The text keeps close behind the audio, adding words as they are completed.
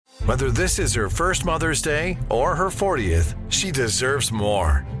Whether this is her first Mother's Day or her 40th, she deserves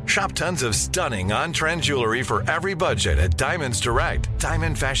more. Shop tons of stunning on-trend jewelry for every budget at Diamonds Direct.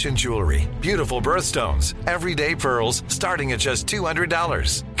 Diamond fashion jewelry, beautiful birthstones, everyday pearls starting at just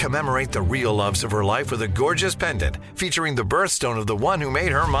 $200. Commemorate the real loves of her life with a gorgeous pendant featuring the birthstone of the one who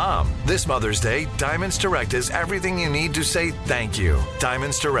made her mom. This Mother's Day, Diamonds Direct is everything you need to say thank you.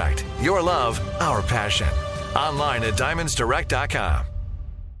 Diamonds Direct. Your love, our passion. Online at diamondsdirect.com.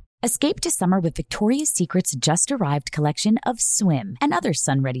 Escape to summer with Victoria's Secret's just-arrived collection of swim and other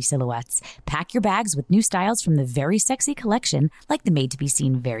sun-ready silhouettes. Pack your bags with new styles from the Very Sexy collection, like the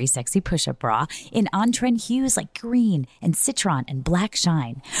made-to-be-seen Very Sexy push-up bra, in on-trend hues like green and citron and black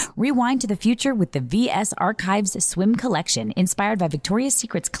shine. Rewind to the future with the VS Archives swim collection, inspired by Victoria's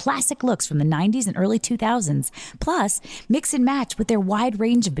Secret's classic looks from the 90s and early 2000s. Plus, mix and match with their wide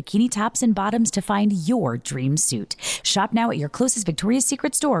range of bikini tops and bottoms to find your dream suit. Shop now at your closest Victoria's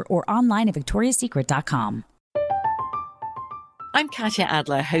Secret store or online at victoriassecret.com. I'm Katya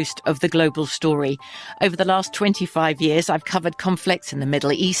Adler, host of The Global Story. Over the last 25 years, I've covered conflicts in the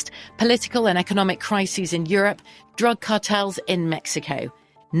Middle East, political and economic crises in Europe, drug cartels in Mexico.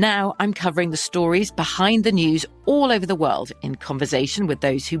 Now I'm covering the stories behind the news all over the world in conversation with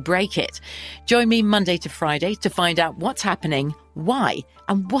those who break it. Join me Monday to Friday to find out what's happening, why,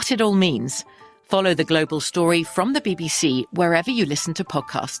 and what it all means. Follow The Global Story from the BBC wherever you listen to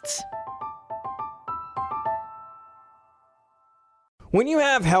podcasts. When you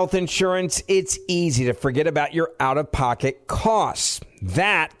have health insurance, it's easy to forget about your out-of-pocket costs.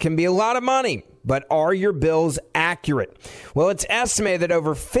 That can be a lot of money, but are your bills accurate? Well, it's estimated that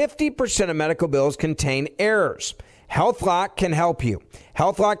over 50% of medical bills contain errors. HealthLock can help you.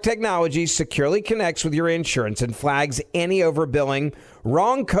 HealthLock technology securely connects with your insurance and flags any overbilling,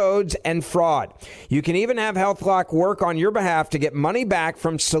 wrong codes, and fraud. You can even have HealthLock work on your behalf to get money back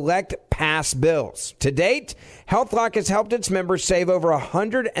from select past bills. To date, HealthLock has helped its members save over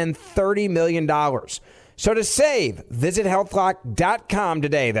 $130 million. So to save, visit healthlock.com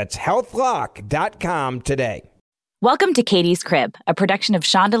today. That's healthlock.com today. Welcome to Katie's Crib, a production of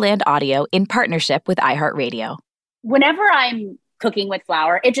Shondaland Audio in partnership with iHeartRadio. Whenever I'm cooking with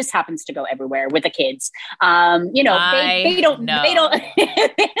flour, it just happens to go everywhere with the kids. They don't they don't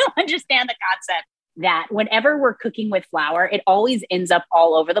understand the concept that whenever we're cooking with flour, it always ends up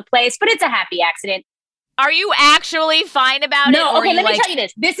all over the place, but it's a happy accident. Are you actually fine about it? No, okay, let me tell you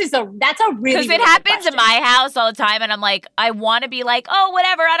this. That's a really, because it happens in my house all the time, and I'm like, I want to be like, oh,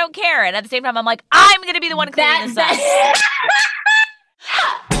 whatever, I don't care. And at the same time, I'm like, I'm going to be the one cleaning this up.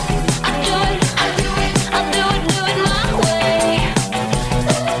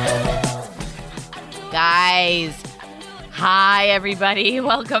 Guys, hi everybody.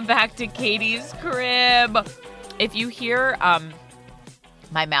 Welcome back to Katie's Crib. If you hear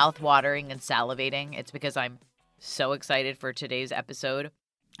my mouth watering and salivating, it's because I'm so excited for today's episode.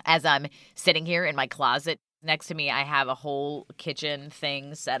 As I'm sitting here in my closet next to me, I have a whole kitchen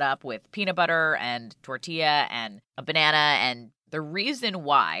thing set up with peanut butter and tortilla and a banana. And the reason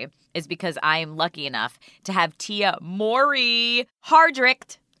why is because I am lucky enough to have Tia Mowry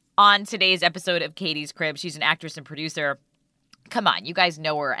Hardrict on today's episode of Katie's Crib. She's an actress and producer. Come on, you guys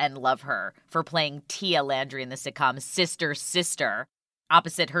know her and love her for playing Tia Landry in the sitcom Sister,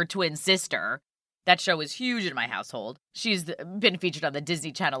 opposite her twin sister. That show is huge in my household. She's been featured on the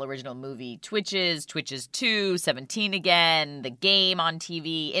Disney Channel original movie Twitches 2, 17 Again, The Game on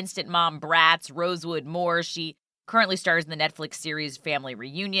TV, Instant Mom, Bratz, Rosewood, more. She currently stars in the Netflix series Family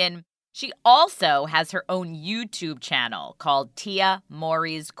Reunion. She also has her own YouTube channel called Tia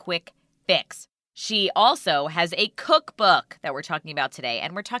Mowry's Quick Fix. She also has a cookbook that we're talking about today,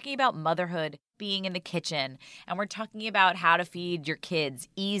 and we're talking about motherhood, being in the kitchen, and we're talking about how to feed your kids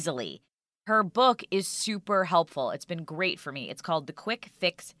easily. Her book is super helpful. It's been great for me. It's called The Quick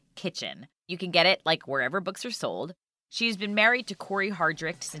Fix Kitchen. You can get it like wherever books are sold. She's been married to Corey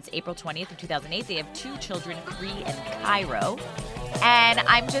Hardrict since April 20th of 2008. They have 2 children, Cree and Cairo. And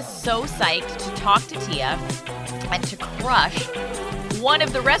I'm just so psyched to talk to Tia and to crush one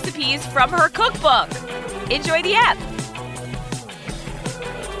of the recipes from her cookbook. Enjoy the app.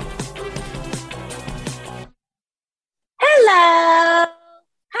 Hello.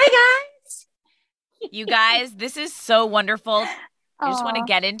 Hi, guys. You guys, this is so wonderful. I just want to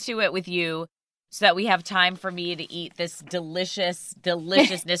get into it with you so that we have time for me to eat this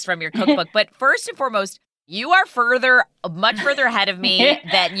deliciousness from your cookbook. But first and foremost, you are much further ahead of me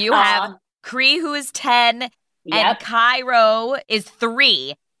than you have Cree, who is 10, and Cairo is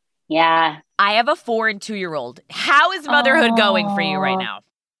 3. Yeah. I have a 4 and 2-year-old. How is motherhood going for you right now?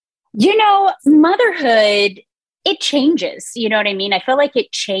 You know, motherhood it changes. You know what I mean? I feel like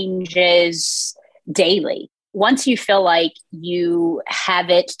it changes daily. Once you feel like you have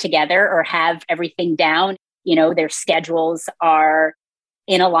it together or have everything down, you know, their schedules are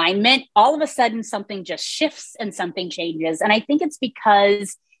in alignment, all of a sudden something just shifts and something changes. And I think it's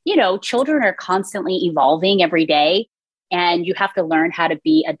because, you know, children are constantly evolving every day and you have to learn how to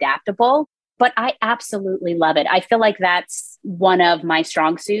be adaptable. But I absolutely love it. I feel like that's one of my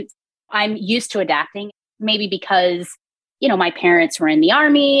strong suits. I'm used to adapting, maybe because, you know, my parents were in the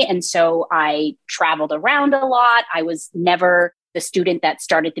Army. And so I traveled around a lot. I was never the student that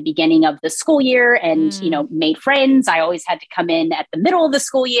started the beginning of the school year and, you know, made friends. I always had to come in at the middle of the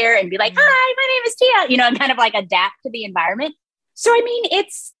school year and be like, hi, my name is Tia, you know, and kind of like adapt to the environment. So, I mean,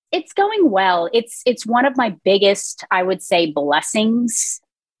 it's going well. It's one of my biggest, I would say, blessings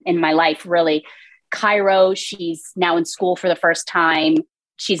in my life, really. Cairo, she's now in school for the first time.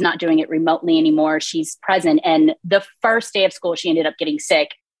 She's not doing it remotely anymore. She's present. And the first day of school, she ended up getting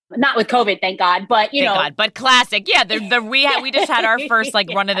sick. Not with COVID, thank God, but you know. Thank God, but classic. Yeah, we just had our first like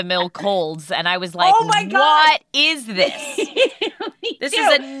run of the mill colds, and I was like, "Oh my God, what is this? This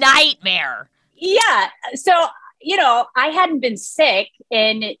is a nightmare." Yeah. So, you know, I hadn't been sick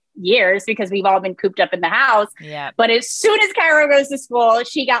in years because we've all been cooped up in the house. Yeah. But as soon as Cairo goes to school,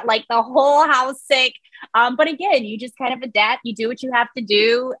 she got like the whole house sick. But again, you just kind of adapt. You do what you have to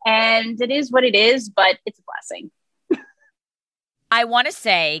do, and it is what it is. But it's a blessing. I want to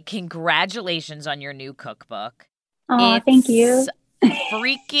say congratulations on your new cookbook. Oh, thank you.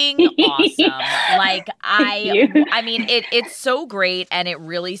 Freaking awesome. Like I mean, it's so great, and it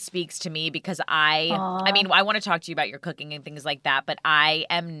really speaks to me because I mean, I want to talk to you about your cooking and things like that, but I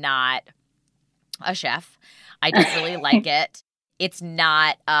am not a chef. I don't really like it. It's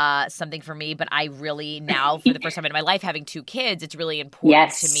not something for me, but I really now, for the first time in my life, having 2 kids, it's really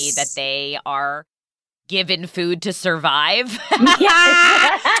important to me that they are given food to survive and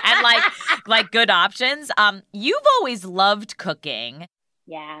like good options. You've always loved cooking.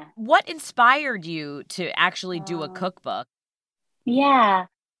 Yeah. What inspired you to actually do a cookbook? Yeah.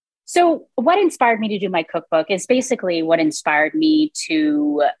 So what inspired me to do my cookbook is basically what inspired me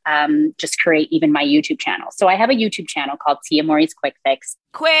to just create even my YouTube channel. So I have a YouTube channel called Tia Mori's Quick Fix.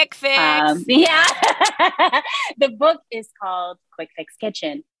 Quick Fix. Yeah. The book is called Quick Fix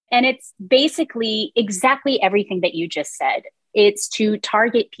Kitchen. And it's basically exactly everything that you just said. It's to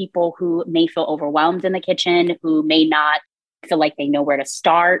target people who may feel overwhelmed in the kitchen, who may not feel like they know where to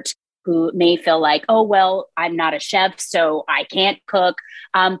start, who may feel like, oh, well, I'm not a chef, so I can't cook.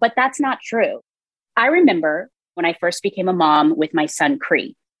 But that's not true. I remember when I first became a mom with my son,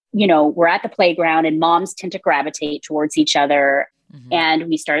 Cree. You know, we're at the playground and moms tend to gravitate towards each other. Mm-hmm. And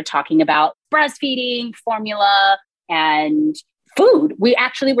we started talking about breastfeeding, formula, and food. We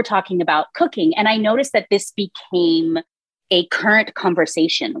actually were talking about cooking. And I noticed that this became a current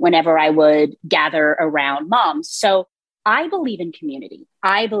conversation whenever I would gather around moms. So I believe in community.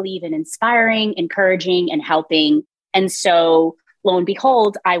 I believe in inspiring, encouraging, and helping. And so lo and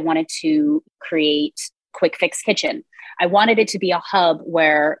behold, I wanted to create Quick Fix Kitchen. I wanted it to be a hub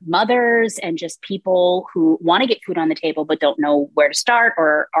where mothers and just people who want to get food on the table but don't know where to start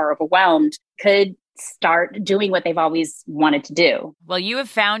or are overwhelmed could start doing what they've always wanted to do. Well, you have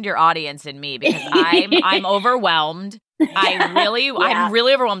found your audience in me because I'm overwhelmed. I'm really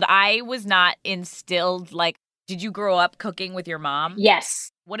overwhelmed. I was not instilled like, did you grow up cooking with your mom?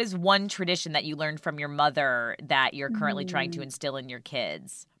 Yes. What is one tradition that you learned from your mother that you're currently trying to instill in your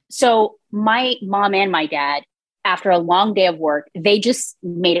kids? So my mom and my dad, after a long day of work, they just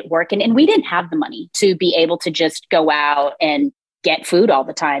made it work. And we didn't have the money to be able to just go out and get food all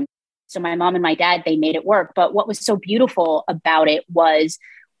the time. So my mom and my dad, they made it work. But what was so beautiful about it was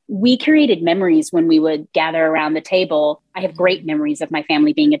we created memories when we would gather around the table. I have great memories of my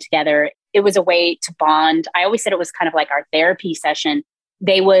family being together. It was a way to bond. I always said it was kind of like our therapy session.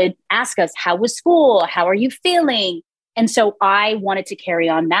 They would ask us, how was school? How are you feeling? And so I wanted to carry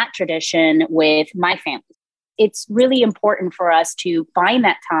on that tradition with my family. It's really important for us to find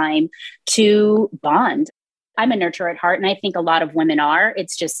that time to bond. I'm a nurturer at heart, and I think a lot of women are.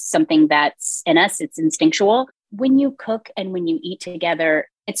 It's just something that's in us. It's instinctual. When you cook and when you eat together,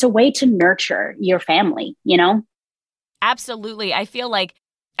 it's a way to nurture your family, you know? Absolutely. I feel like,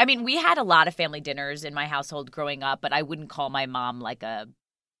 I mean, we had a lot of family dinners in my household growing up, but I wouldn't call my mom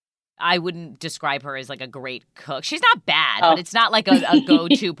I wouldn't describe her as like a great cook. She's not bad, but it's not like a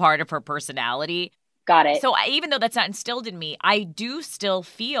go-to part of her personality. Got it. So even though that's not instilled in me, I do still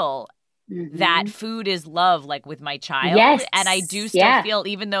feel that food is love, like with my child. Yes. And I do still feel,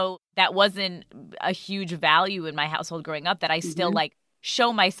 even though that wasn't a huge value in my household growing up, that I still like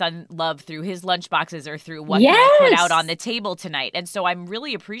show my son love through his lunchboxes or through what can I put out on the table tonight. And so I'm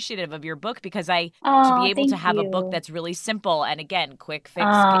really appreciative of your book because to be able to have a book that's really simple and, again, quick fix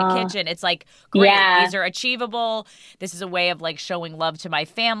kitchen. It's like, great, these are achievable. This is a way of like showing love to my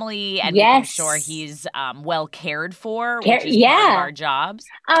family and making sure he's well cared for, which is part of our jobs.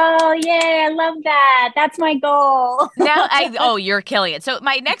 Oh, yeah, I love that. That's my goal. Now, you're killing it. So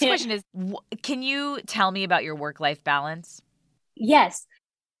my next question is, can you tell me about your work-life balance? Yes.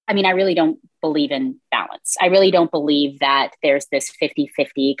 I mean, I really don't believe in balance. I really don't believe that there's this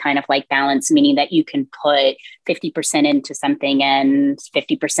 50-50 kind of like balance, meaning that you can put 50% into something and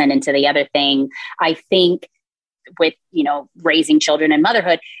 50% into the other thing. I think with, raising children and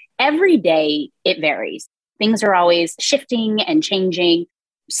motherhood, every day it varies. Things are always shifting and changing.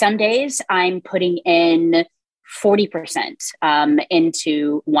 Some days I'm putting in 40%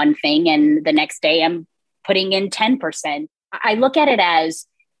 into one thing, and the next day I'm putting in 10%. I look at it as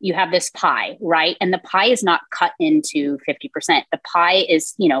you have this pie, right? And the pie is not cut into 50%. The pie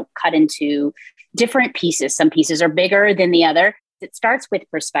is, cut into different pieces. Some pieces are bigger than the other. It starts with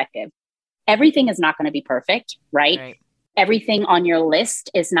perspective. Everything is not going to be perfect, right? Everything on your list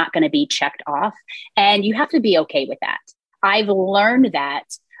is not going to be checked off. And you have to be okay with that. I've learned that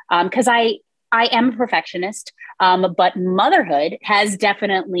because I am a perfectionist, but motherhood has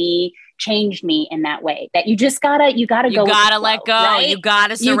definitely changed me in that way. That you gotta let go. Right? You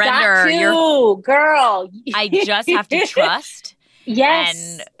gotta surrender. Girl. I just have to trust. Yes.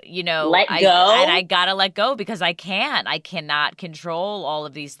 And let go. And I gotta let go because I cannot control all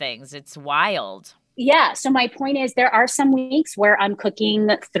of these things. It's wild. Yeah. So my point is, there are some weeks where I'm cooking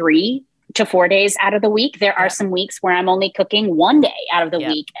 3 to 4 days out of the week. There are some weeks where I'm only cooking 1 day out of the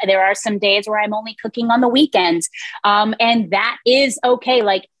week. There are some days where I'm only cooking on the weekends. And that is okay.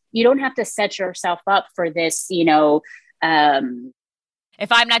 Like, you don't have to set yourself up for this, if I'm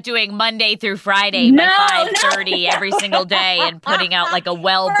not doing Monday through Friday by 5:30 every single day and putting out like a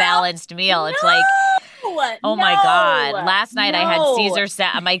well-balanced meal. It's like, oh my God. Last night I had Caesar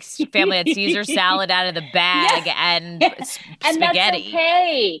salad. My family had Caesar salad out of the bag and spaghetti. And that's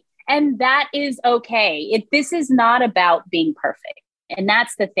okay. And that is okay. This is not about being perfect. And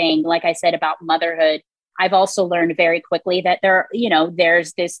that's the thing, like I said, about motherhood. I've also learned very quickly that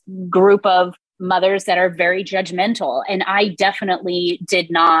there's this group of mothers that are very judgmental. And I definitely did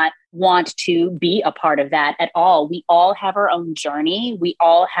not want to be a part of that at all. We all have our own journey. We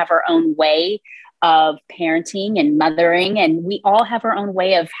all have our own way of parenting and mothering, and we all have our own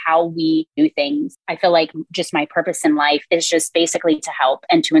way of how we do things. I feel like just my purpose in life is just basically to help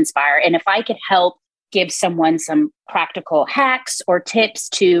and to inspire. And if I could help give someone some practical hacks or tips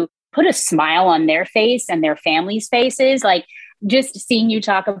to put a smile on their face and their family's faces, like just seeing you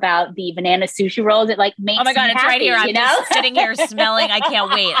talk about the banana sushi rolls, it like makes me happy. Oh my God, it's right here. I'm just sitting here smelling. I can't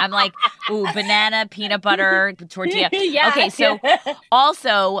wait. I'm like, ooh, banana, peanut butter, tortilla. Okay, so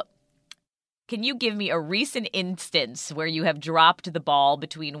also, can you give me a recent instance where you have dropped the ball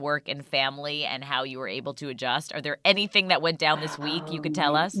between work and family and how you were able to adjust? Are there anything that went down this week you could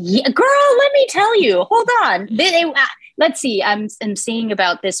tell us? Yeah, girl, let me tell you. Hold on. Let's see. I'm seeing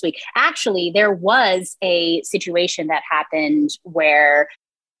about this week. Actually, there was a situation that happened where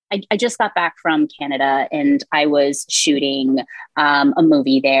I just got back from Canada and I was shooting a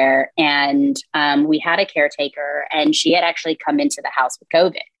movie there. And we had a caretaker and she had actually come into the house with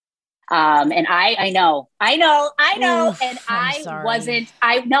COVID. And I know. Oof, and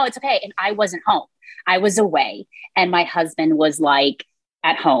no, it's okay. And I wasn't home. I was away. And my husband was like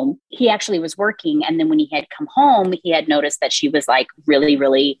at home. He actually was working. And then when he had come home, he had noticed that she was like really,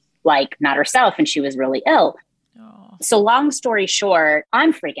 really like not herself. And she was really ill. Oh. So long story short,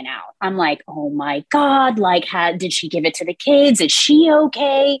 I'm freaking out. I'm like, oh my God, like, did she give it to the kids? Is she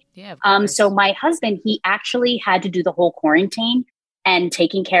okay? Yeah. So my husband, he actually had to do the whole quarantine and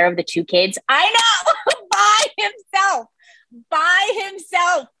taking care of the 2 kids. I know, by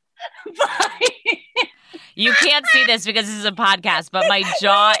himself. You can't see this because this is a podcast, but my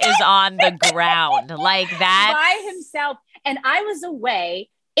jaw is on the ground like that. By himself. And I was away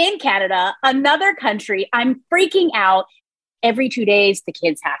in Canada, another country. I'm freaking out. Every 2 days, the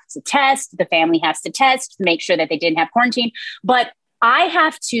kids have to test. The family has to test to make sure that they didn't have quarantine. But I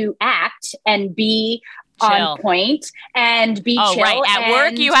have to act and be on point and be chill. Right. At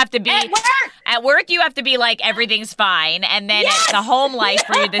work, you have to be like, everything's fine. And then at the home life,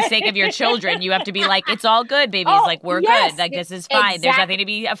 for the sake of your children, you have to be like, it's all good, baby. It's like, we're good. Like, this is fine. Exactly. There's nothing to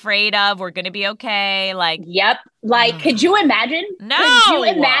be afraid of. We're going to be okay. Like, yep. Like, could you imagine? No. Could you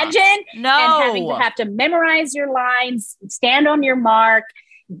imagine? No. And having to memorize your lines, stand on your mark,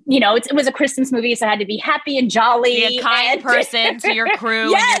 it was a Christmas movie, so I had to be happy and jolly. Be a kind person to your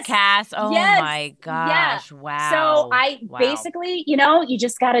crew and your cast. Oh my gosh. Yeah. Wow. So I basically, you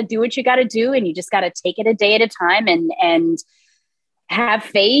just got to do what you got to do, and you just got to take it a day at a time and have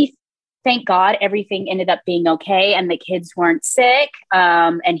faith. Thank God everything ended up being okay, and the kids weren't sick,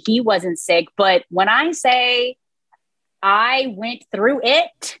 and he wasn't sick. But when I say I went through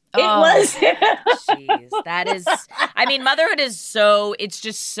it, was. Jeez, that is, motherhood is it's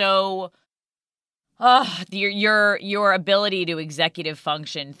just so, your ability to executive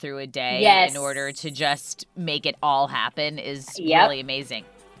function through a day in order to just make it all happen is really amazing.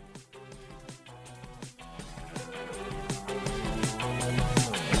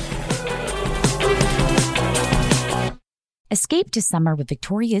 Escape to summer with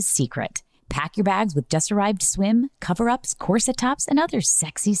Victoria's Secret. Pack your bags with just-arrived swim, cover-ups, corset tops, and other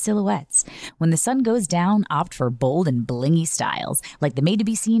sexy silhouettes. When the sun goes down, opt for bold and blingy styles, like the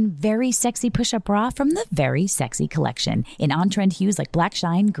made-to-be-seen Very Sexy Push-Up Bra from the Very Sexy collection, in on-trend hues like black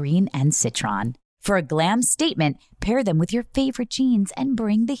shine, green, and citron. For a glam statement, pair them with your favorite jeans and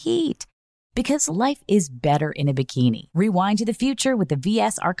bring the heat. Because life is better in a bikini. Rewind to the future with the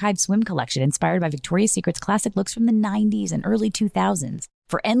VS Archive Swim Collection, inspired by Victoria's Secret's classic looks from the 90s and early 2000s.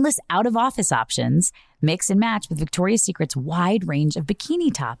 For endless out-of-office options, mix and match with Victoria's Secret's wide range of bikini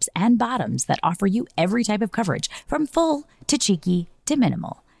tops and bottoms that offer you every type of coverage, from full to cheeky to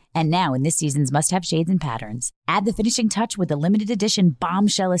minimal. And now in this season's must-have shades and patterns, add the finishing touch with the limited edition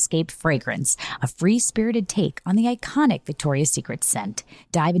Bombshell Escape fragrance, a free-spirited take on the iconic Victoria's Secret scent.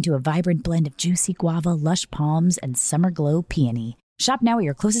 Dive into a vibrant blend of juicy guava, lush palms, and summer glow peony. Shop now at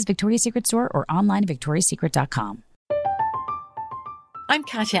your closest Victoria's Secret store or online at victoriassecret.com. I'm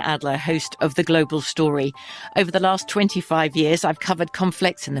Katya Adler, host of The Global Story. Over the last 25 years, I've covered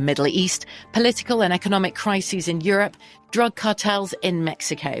conflicts in the Middle East, political and economic crises in Europe, drug cartels in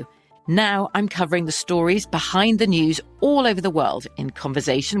Mexico. Now I'm covering the stories behind the news all over the world in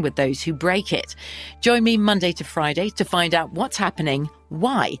conversation with those who break it. Join me Monday to Friday to find out what's happening,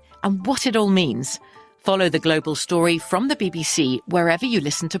 why, and what it all means. Follow The Global Story from the BBC wherever you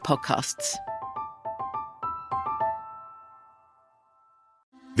listen to podcasts.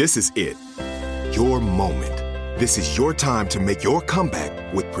 This is it. Your moment. This is your time to make your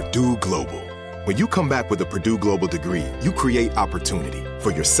comeback with Purdue Global. When you come back with a Purdue Global degree, you create opportunity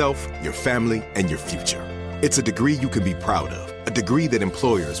for yourself, your family, and your future. It's a degree you can be proud of, a degree that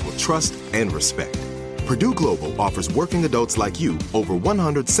employers will trust and respect. Purdue Global offers working adults like you over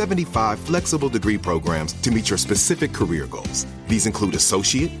 175 flexible degree programs to meet your specific career goals. These include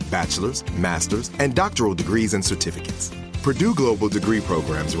associate, bachelor's, master's, and doctoral degrees and certificates. Purdue Global degree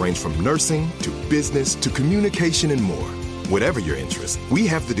programs range from nursing to business to communication and more. Whatever your interest, we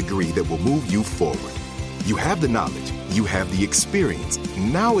have the degree that will move you forward. You have the knowledge, you have the experience.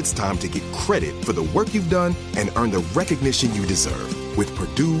 Now it's time to get credit for the work you've done and earn the recognition you deserve with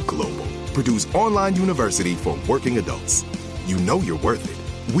Purdue Global, Purdue's online university for working adults. You know you're worth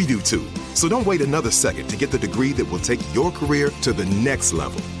it. We do too. So don't wait another second to get the degree that will take your career to the next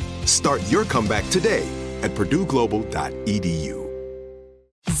level. Start your comeback today at purdueglobal.edu.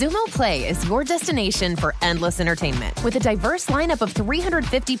 Xumo Play is your destination for endless entertainment. With a diverse lineup of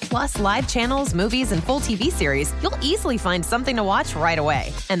 350 plus live channels, movies, and full TV series, you'll easily find something to watch right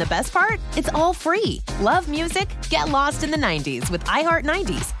away. And the best part? It's all free. Love music? Get lost in the 90s with iHeart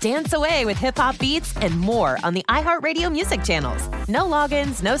 90s, dance away with hip-hop beats, and more on the iHeartRadio music channels. No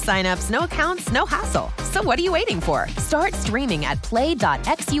logins, no signups, no accounts, no hassle. So what are you waiting for? Start streaming at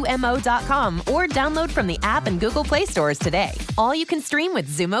play.xumo.com or download from the app and Google Play stores today. All you can stream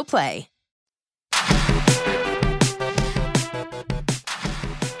with Xumo Play.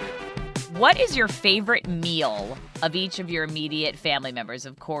 What is your favorite meal of each of your immediate family members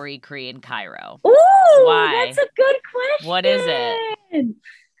of Corey, Cree, and Cairo? Ooh, why? That's a good question. What is it?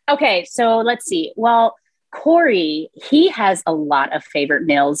 Okay, so let's see. Well, Corey, he has a lot of favorite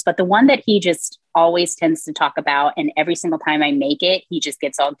meals, but the one that he just always tends to talk about, and every single time I make it, he just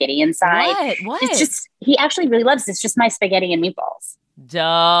gets all giddy inside. What? It's just, he actually really loves it. It's just my spaghetti and meatballs.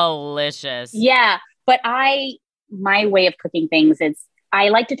 Delicious. Yeah, but my way of cooking things is I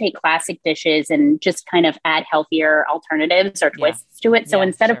like to take classic dishes and just kind of add healthier alternatives or twists to it. So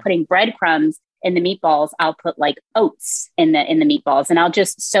instead of putting breadcrumbs in the meatballs, I'll put like oats in the meatballs, and I'll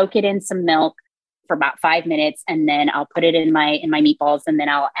just soak it in some milk for about 5 minutes, and then I'll put it in my meatballs, and then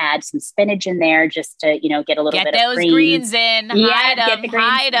I'll add some spinach in there just to, get a little bit of greens in. Hide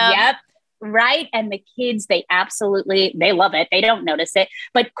them. Yep. Right. And the kids, they love it. They don't notice it.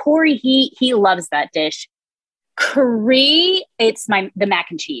 But Corey, he loves that dish. Cree, it's the mac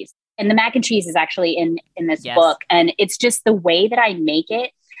and cheese. And the mac and cheese is actually in this book. And it's just the way that I make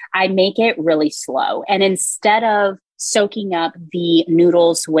it. I make it really slow. And instead of soaking up the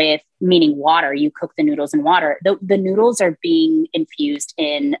noodles with, meaning water, you cook the noodles in water, the noodles are being infused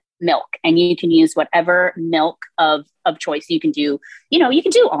in milk, and you can use whatever milk of choice. You can do, you can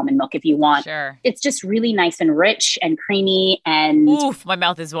do almond milk if you want. Sure. It's just really nice and rich and creamy. And oof, my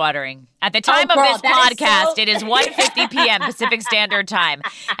mouth is watering. At the time of this podcast, it is 1:50 p.m. Pacific Standard Time,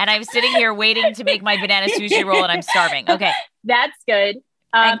 and I'm sitting here waiting to make my banana sushi roll, and I'm starving. Okay. That's good.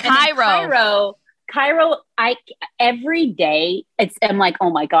 And Cairo, every day I'm like, oh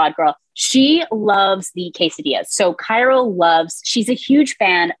my God, girl. She loves the quesadillas. So Cairo she's a huge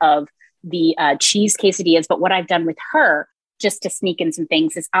fan of the cheese quesadillas. But what I've done with her, just to sneak in some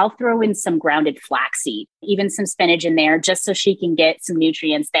things, is I'll throw in some grounded flaxseed, even some spinach in there, just so she can get some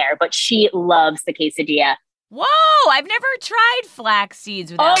nutrients there. But she loves the quesadilla. Whoa, I've never tried flax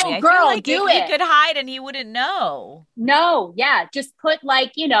seeds with Ellie. I girl, feel like do he it. could hide and he wouldn't know. No, yeah. Just put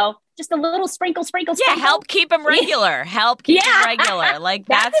just a little sprinkle. Yeah, help keep him regular. Help keep him regular. Like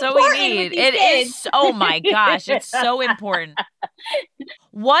that's what we need. It is. Oh my gosh, it's so important.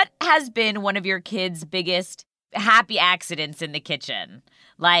 What has been one of your kids' biggest happy accidents in the kitchen?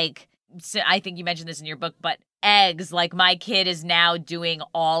 Like, so I think you mentioned this in your book, but eggs. Like my kid is now doing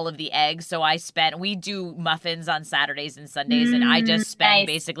all of the eggs. So we do muffins on Saturdays and Sundays, and I just spend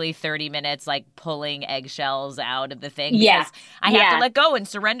basically 30 minutes like pulling eggshells out of the thing. Yeah. Because I have to let go and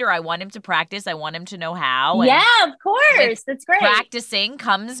surrender. I want him to practice. I want him to know how. Yeah, of course. That's great. Practicing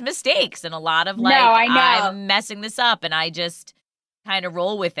comes mistakes and a lot of I'm messing this up, and I just kind of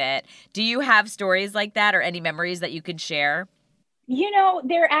roll with it. Do you have stories like that or any memories that you could share?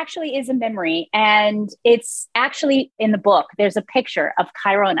 There actually is a memory, and it's actually in the book. There's a picture of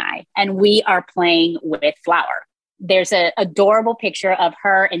Cairo and I, and we are playing with flour. There's an adorable picture of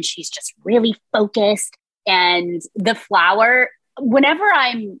her, and she's just really focused. And the flour, whenever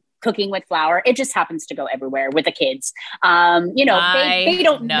I'm cooking with flour, it just happens to go everywhere with the kids. They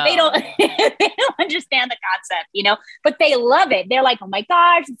don't they don't understand the concept, but they love it. They're like, oh my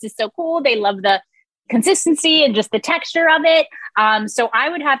gosh, this is so cool. They love the consistency and just the texture of it. So I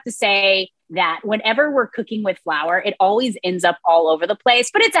would have to say that whenever we're cooking with flour, it always ends up all over the place,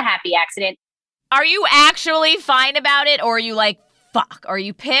 but it's a happy accident. Are you actually fine about it, or are you like, fuck? Are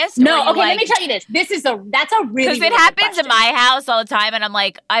you pissed? No, okay, let me tell you this. That's a really, because it happens in my house all the time, and I'm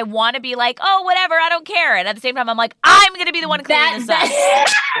like, I want to be like, oh, whatever, I don't care. And at the same time, I'm like, I'm going to be the one cleaning this up.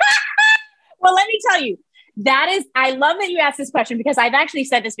 Well, let me tell you, I love that you asked this question, because I've actually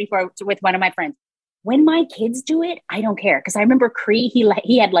said this before with one of my friends. When my kids do it, I don't care. Because I remember Cree,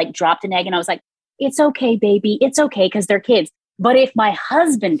 he had like dropped an egg, and I was like, it's okay, baby. It's okay, because they're kids. But if my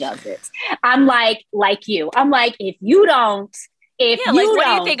husband does it, I'm like you. I'm like, if you don't, what do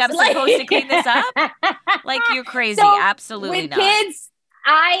you think? I'm supposed to clean this up? Like, you're crazy. So absolutely with not. Kids,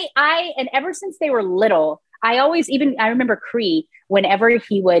 and ever since they were little, I remember Cree, whenever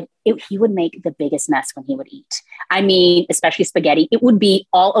he would make the biggest mess when he would eat. I mean, especially spaghetti, it would be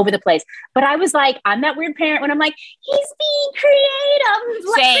all over the place. But I was like, I'm that weird parent when I'm like, he's being creative.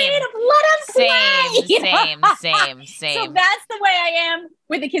 Let him play. Same. So that's the way I am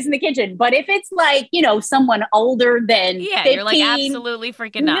with the kids in the kitchen. But if it's like, someone older than 15, you're like, absolutely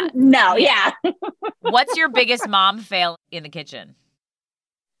freaking not. No, yeah. What's your biggest mom fail in the kitchen?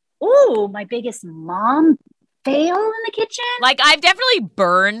 Ooh, my biggest mom fail in the kitchen? Like, I've definitely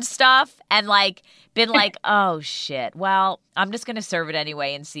burned stuff and like been like, oh shit, well, I'm just gonna serve it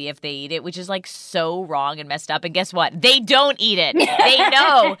anyway and see if they eat it, which is like so wrong and messed up. And guess what? They don't eat it. They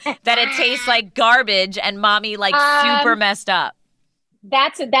know that it tastes like garbage, and mommy like super messed up.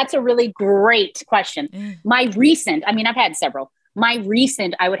 That's a really great question. My recent, I've had several. My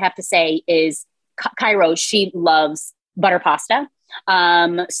recent, I would have to say, is Cairo. She loves butter pasta.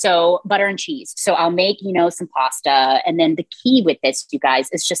 So butter and cheese. So I'll make, some pasta. And then the key with this, you guys,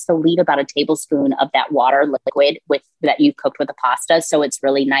 is just to leave about a tablespoon of that water liquid that you've cooked with the pasta. So it's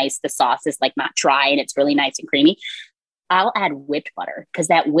really nice. The sauce is like not dry, and it's really nice and creamy. I'll add whipped butter, because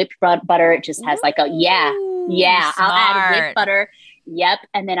that whipped butter, it just has like I'll add whipped butter. Yep.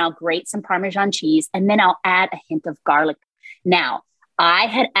 And then I'll grate some Parmesan cheese, and then I'll add a hint of garlic. Now, I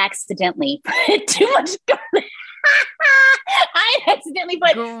had accidentally put too much garlic. I accidentally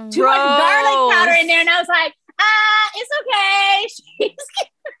put too much garlic powder in there, and I was like, it's okay.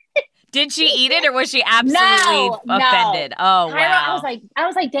 Did she eat it, or was she absolutely offended? Oh, Cairo, wow. I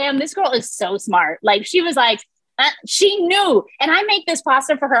was like, damn, this girl is so smart. Like, she was like, she knew, and I make this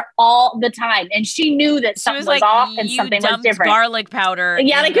pasta for her all the time, and she knew that something was off and something was different. Garlic powder in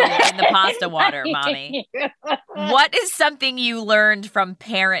the pasta water, mommy. What is something you learned from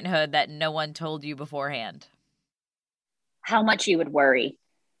parenthood that no one told you beforehand? How much you would worry.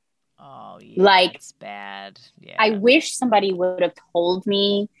 Oh, yeah, like, it's bad. Yeah. I wish somebody would have told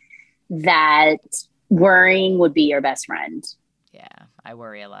me that worrying would be your best friend. Yeah, I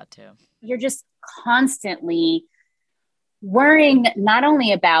worry a lot too. You're just constantly worrying not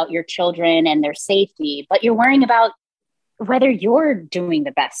only about your children and their safety, but you're worrying about whether you're doing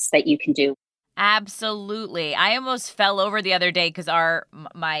the best that you can do. Absolutely. I almost fell over the other day because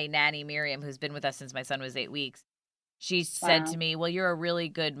my nanny, Miriam, who's been with us since my son was 8 weeks, she said to me, well, you're a really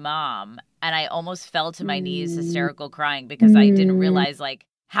good mom. And I almost fell to my knees, hysterical crying, because I didn't realize like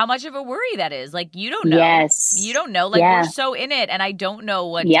how much of a worry that is. Like, you don't know. Yes. You don't know. Like, we're so in it. And I don't know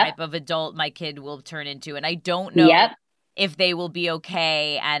what type of adult my kid will turn into. And I don't know if they will be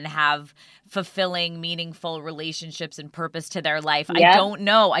okay and have fulfilling, meaningful relationships and purpose to their life. I don't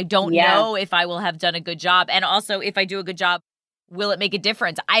know. I don't know if I will have done a good job. And also, if I do a good job, will it make a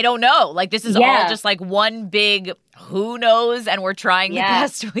difference? I don't know. Like, this is all just like one big who knows, and we're trying the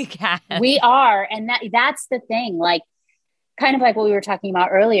best we can. We are. And that's the thing. Like, kind of like what we were talking about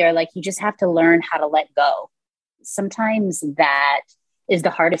earlier, like, you just have to learn how to let go. Sometimes that is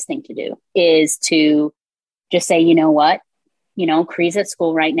the hardest thing to do, is to just say, you know what? You know, Kree's at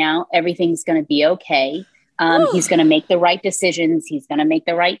school right now. Everything's going to be okay. He's going to make the right decisions. He's going to make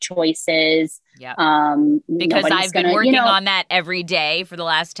the right choices. Yeah. Because I've been working on that every day for the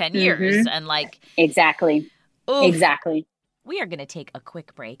last 10 years. And like. Exactly. Oof. Exactly. We are going to take a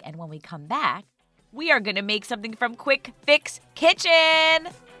quick break. And when we come back, we are going to make something from Quick Fix Kitchen.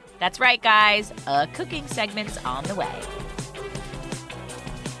 That's right, guys. A cooking segment's on the way.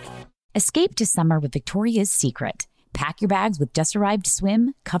 Escape to summer with Victoria's Secret. Pack your bags with just-arrived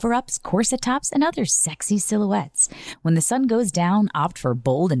swim, cover-ups, corset tops, and other sexy silhouettes. When the sun goes down, opt for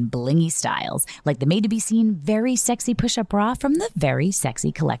bold and blingy styles, like the made-to-be-seen Very Sexy Push-Up Bra from the Very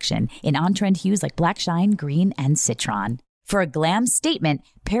Sexy collection, in on-trend hues like black shine, green, and citron. For a glam statement,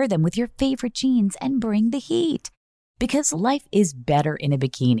 pair them with your favorite jeans and bring the heat. Because life is better in a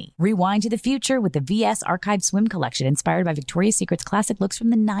bikini. Rewind to the future with the VS Archive Swim Collection, inspired by Victoria's Secret's classic looks from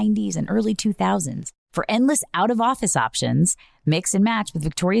the 90s and early 2000s. For endless out-of-office options, mix and match with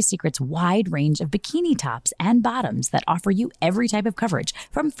Victoria's Secret's wide range of bikini tops and bottoms that offer you every type of coverage,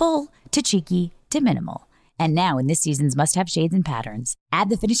 from full to cheeky to minimal. And now in this season's must-have shades and patterns, add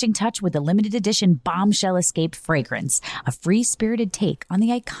the finishing touch with the limited edition Bombshell Escape fragrance, a free-spirited take on the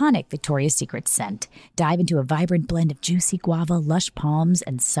iconic Victoria's Secret scent. Dive into a vibrant blend of juicy guava, lush palms,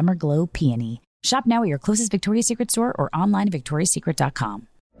 and summer glow peony. Shop now at your closest Victoria's Secret store or online at victoriassecret.com.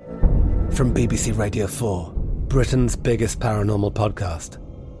 From BBC Radio 4, Britain's biggest paranormal podcast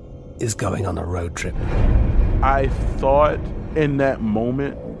is going on a road trip. I thought in that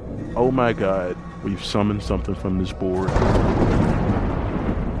moment, oh my God, we've summoned something from this board.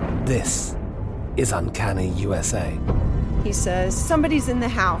 This is Uncanny USA. He says, somebody's in the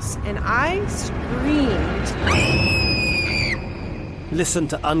house, and I screamed. Listen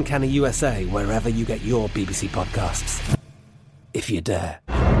to Uncanny USA wherever you get your BBC podcasts, if you dare.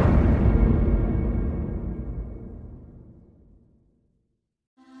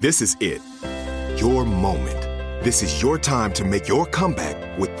 This is it. Your moment. This is your time to make your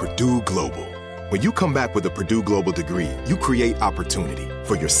comeback with Purdue Global. When you come back with a Purdue Global degree, you create opportunity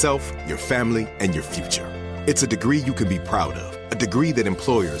for yourself, your family, and your future. It's a degree you can be proud of, a degree that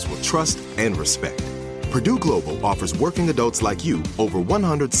employers will trust and respect. Purdue Global offers working adults like you over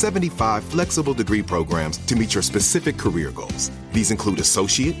 175 flexible degree programs to meet your specific career goals. These include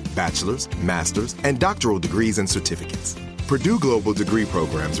associate, bachelor's, master's, and doctoral degrees and certificates. Purdue Global degree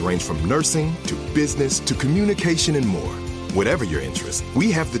programs range from nursing to business to communication and more. Whatever your interest,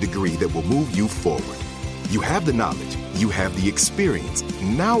 we have the degree that will move you forward. You have the knowledge, you have the experience.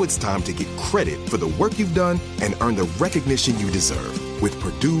 Now it's time to get credit for the work you've done and earn the recognition you deserve with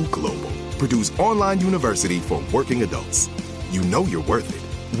Purdue Global, Purdue's online university for working adults. You know you're worth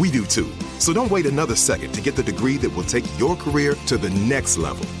it. We do too. So don't wait another second to get the degree that will take your career to the next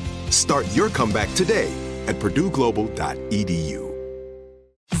level. Start your comeback today at purdueglobal.edu.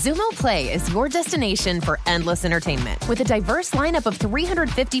 Xumo Play is your destination for endless entertainment. With a diverse lineup of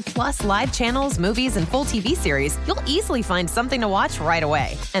 350 plus live channels, movies, and full TV series, you'll easily find something to watch right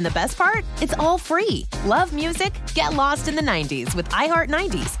away. And the best part? It's all free. Love music? Get lost in the 90s with iHeart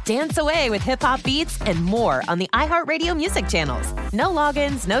 90s, dance away with hip-hop beats, and more on the iHeartRadio music channels. No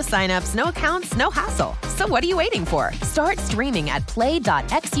logins, no signups, no accounts, no hassle. So what are you waiting for? Start streaming at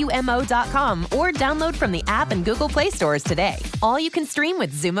play.xumo.com or download from the app and Google Play stores today. All you can stream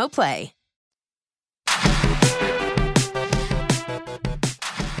with Xumo Play.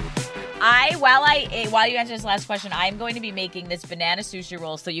 I while you answer this last question, I'm going to be making this banana sushi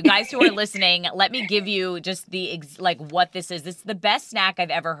roll. So you guys who are listening, let me give you just what this is. This is the best snack I've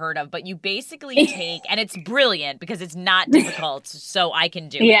ever heard of. But you basically take, and it's brilliant because it's not difficult, so I can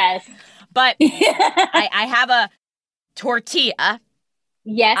do it. Yes. But I have a tortilla.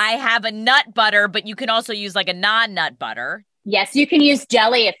 Yes. I have a nut butter, but you can also use like a non-nut butter. Yes, you can use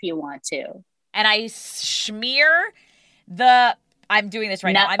jelly if you want to. And I smear I'm doing this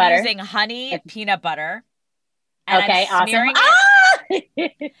right now. I'm using honey peanut butter. And okay, I'm smearing awesome.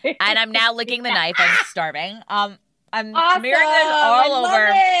 it. And I'm now licking the knife. I'm starving. I'm awesome. smearing this all over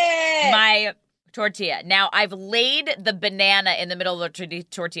my tortilla. Now, I've laid the banana in the middle of the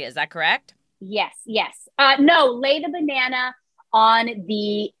tortilla. Is that correct? Yes. No, lay the banana on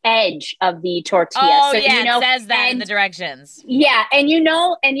the edge of the tortilla. Oh, so, yeah, it says that in the directions. Yeah, and you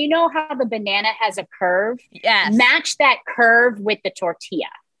know how the banana has a curve? Yes. Match that curve with the tortilla.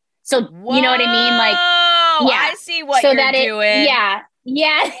 So, Whoa, you know what I mean? Like, yeah. I see what you're doing.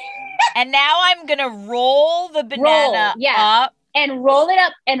 Yeah. And now I'm going to roll the banana up. And roll it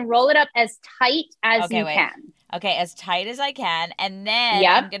up as tight as you can. Okay, as tight as I can. And then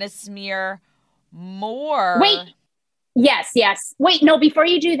I'm going to smear more. Wait. Yes. Wait, no, before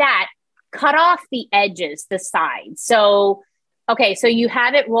you do that, cut off the edges, the sides. So you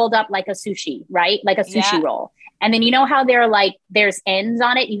have it rolled up like a sushi, right? Like a sushi roll. And then you know how there's ends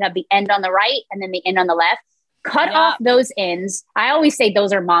on it? You have the end on the right and then the end on the left. Cut off those ends. I always say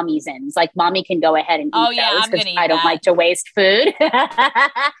those are mommy's ends. Like mommy can go ahead and eat those because I don't like to waste food.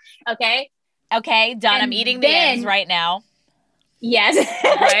 Okay, done. And I'm eating the ends right now. Yes.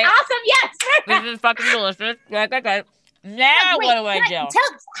 Right? Awesome, yes. This is fucking delicious. Okay. Now wait, what do I do?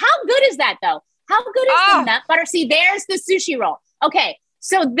 How good is that though? How good is the nut butter? See, there's the sushi roll. Okay,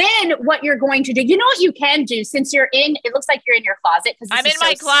 so then what you're going to do, you know what you can do since it looks like you're in your closet. I'm in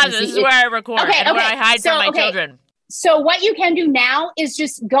my closet. This is where I record and where I hide from my children. So what you can do now is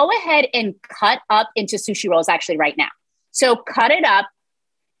just go ahead and cut up into sushi rolls actually right now. So cut it up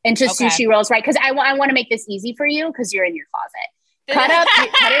into sushi rolls, right? Because I want to make this easy for you because you're in your closet. Cut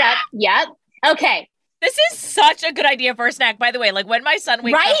it up. Yep. Okay. This is such a good idea for a snack, by the way. Like when my son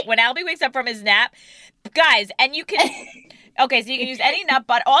wakes up, when Albie wakes up from his nap, guys, and you can, so you can use any nut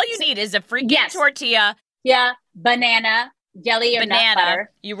butter. All you need is a freaking tortilla. Yeah, banana, jelly, or nut butter.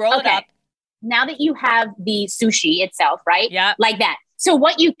 You roll it up. Now that you have the sushi itself, right? Yeah. Like that. So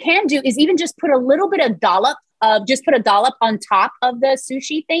what you can do is even just put a little bit of dollop on top of the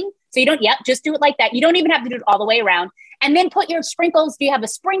sushi thing. So you don't, just do it like that. You don't even have to do it all the way around. And then put your sprinkles. Do you have a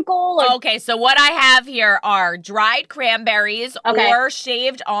sprinkle? Okay, so what I have here are dried cranberries or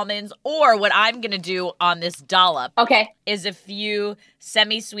shaved almonds, or what I'm going to do on this dollop is a few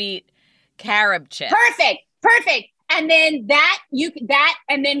semi-sweet carob chips. Perfect. And then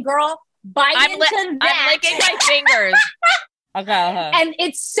and then girl, bite into that. I'm licking my fingers. Okay. And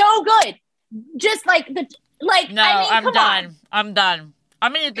it's so good. Just like No, I'm done. I'm done.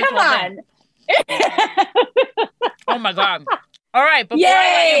 I'm going to eat this whole thing. Oh my God. All right, before I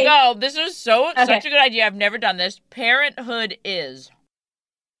let you go, this is such a good idea. I've never done this. Parenthood is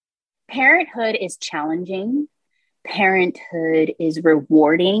challenging. Parenthood is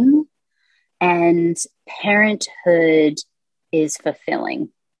rewarding. And parenthood is fulfilling.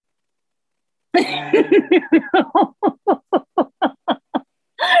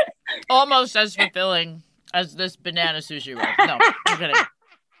 Almost as fulfilling as this banana sushi roll. No, I'm kidding.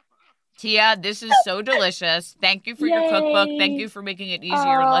 Tia, this is so delicious. Thank you for your cookbook. Thank you for making it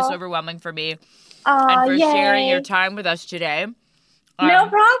easier and less overwhelming for me. And for sharing your time with us today. No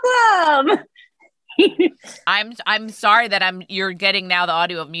problem. I'm sorry that you're getting now the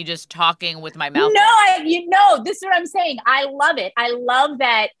audio of me just talking with my mouth. No, this is what I'm saying. I love it. I love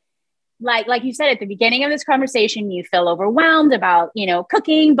that. Like you said at the beginning of this conversation, you feel overwhelmed about,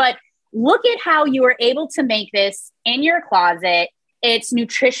 cooking, but look at how you were able to make this in your closet. It's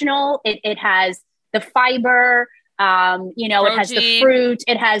nutritional. It has the fiber, it has the fruit,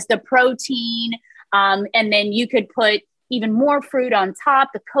 it has the protein. And then you could put even more fruit on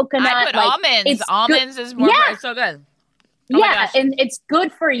top, the coconut. I put almonds. Almonds is more, it's so good. Oh and it's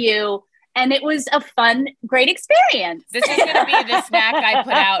good for you. And it was a fun, great experience. This is going to be the snack I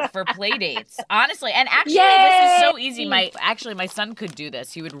put out for play dates, honestly. And actually, this is so easy. My son could do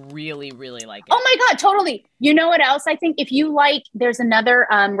this. He would really, really like it. Oh my God, totally. You know what else? I think if you like, there's another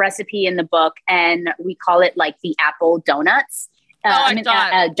recipe in the book, and we call it like the apple donuts.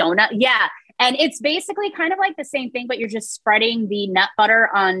 Donut. Yeah. And it's basically kind of like the same thing, but you're just spreading the nut butter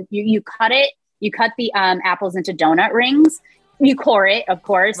on, you cut the apples into donut rings. You core it, of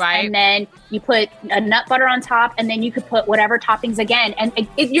course, and then you put a nut butter on top, and then you could put whatever toppings again. And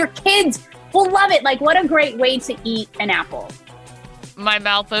your kids will love it. Like, what a great way to eat an apple. My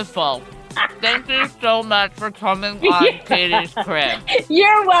mouth is full. Thank you so much for coming on Katie's Crib.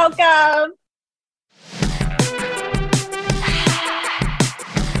 You're welcome.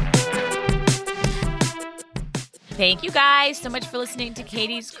 Thank you guys so much for listening to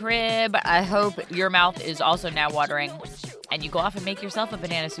Katie's Crib. I hope your mouth is also now watering and you go off and make yourself a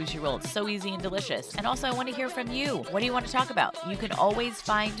banana sushi roll. It's so easy and delicious. And also, I want to hear from you. What do you want to talk about? You can always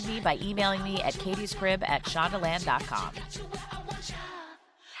find me by emailing me at katiescrib@shondaland.com.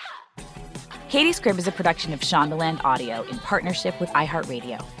 Katie's Crib is a production of Shondaland Audio in partnership with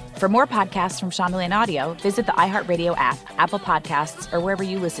iHeartRadio. For more podcasts from Shondaland Audio, visit the iHeartRadio app, Apple Podcasts, or wherever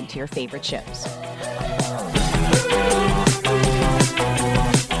you listen to your favorite shows.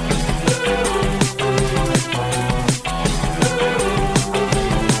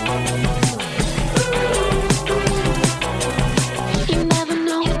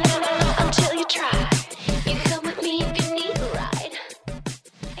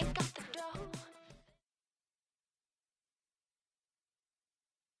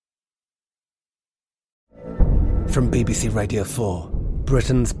 From BBC Radio 4,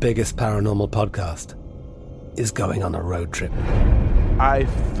 Britain's biggest paranormal podcast is going on a road trip. I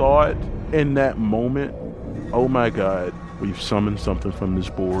thought in that moment, oh my God, we've summoned something from this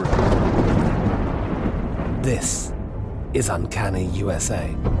board. This is Uncanny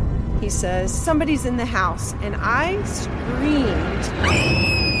USA. He says, somebody's in the house, and I screamed.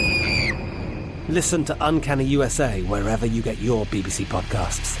 Listen to Uncanny USA wherever you get your BBC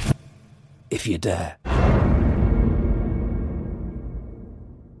podcasts, if you dare.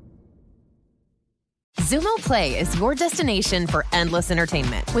 Xumo Play is your destination for endless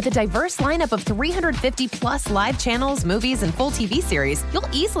entertainment. With a diverse lineup of 350 plus live channels, movies, and full TV series, you'll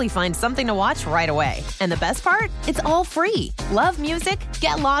easily find something to watch right away. And the best part? It's all free. Love music?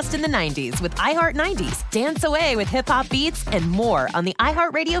 Get lost in the 90s with iHeart 90s, dance away with hip-hop beats, and more on the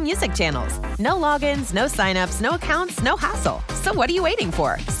iHeartRadio music channels. No logins, no signups, no accounts, no hassle. So what are you waiting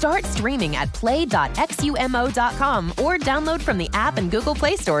for? Start streaming at play.xumo.com or download from the app and Google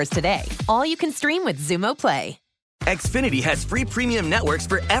Play stores today. All you can stream with Xumo Play. Xfinity has free premium networks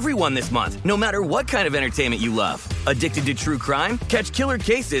for everyone this month, no matter what kind of entertainment you love. Addicted to true crime? Catch killer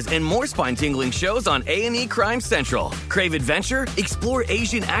cases and more spine-tingling shows on A&E Crime Central. Crave adventure? Explore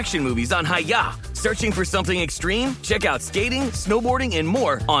Asian action movies on Hi-Ya. Searching for something extreme? Check out skating, snowboarding, and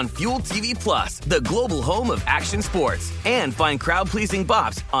more on Fuel TV Plus, the global home of action sports. And find crowd-pleasing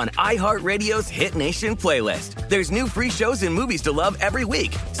bops on iHeartRadio's Hit Nation playlist. There's new free shows and movies to love every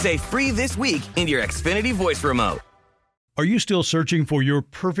week. Say free this week in your Xfinity voice remote. Are you still searching for your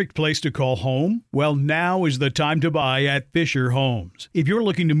perfect place to call home? Well, now is the time to buy at Fisher Homes. If you're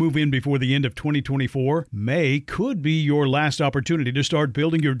looking to move in before the end of 2024, May could be your last opportunity to start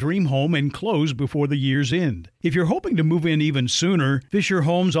building your dream home and close before the year's end. If you're hoping to move in even sooner, Fisher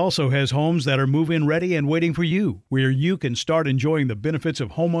Homes also has homes that are move-in ready and waiting for you, where you can start enjoying the benefits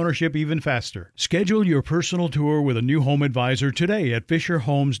of homeownership even faster. Schedule your personal tour with a new home advisor today at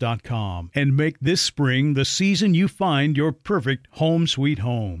FisherHomes.com and make this spring the season you find your perfect home sweet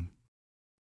home.